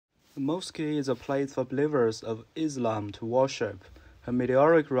The mosque is a place for believers of Islam to worship. Her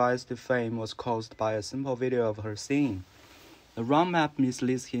meteoric rise to fame was caused by a simple video of her singing. The wrong map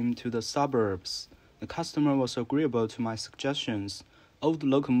misleads him to the suburbs. The customer was agreeable to my suggestions. Old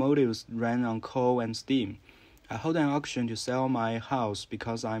locomotives ran on coal and steam. I hold an auction to sell my house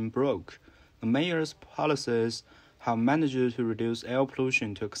because I'm broke. The mayor's policies have managed to reduce air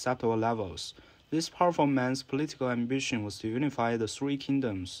pollution to acceptable levels. This powerful man's political ambition was to unify the three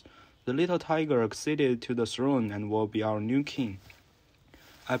kingdoms. The little tiger acceded to the throne and will be our new king.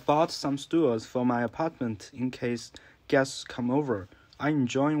 I bought some stools for my apartment in case guests come over. I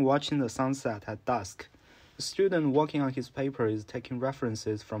enjoy watching the sunset at dusk. The student working on his paper is taking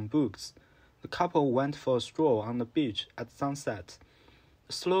references from books. The couple went for a stroll on the beach at sunset.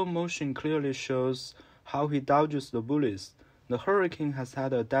 The slow motion clearly shows how he dodges the bullies. The hurricane has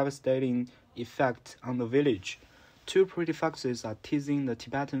had a devastating effect on the village. Two pretty foxes are teasing the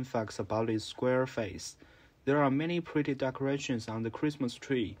Tibetan fox about its square face. There are many pretty decorations on the Christmas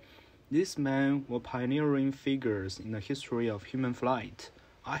tree. These men were pioneering figures in the history of human flight.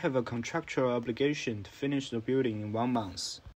 I have a contractual obligation to finish the building in 1 month.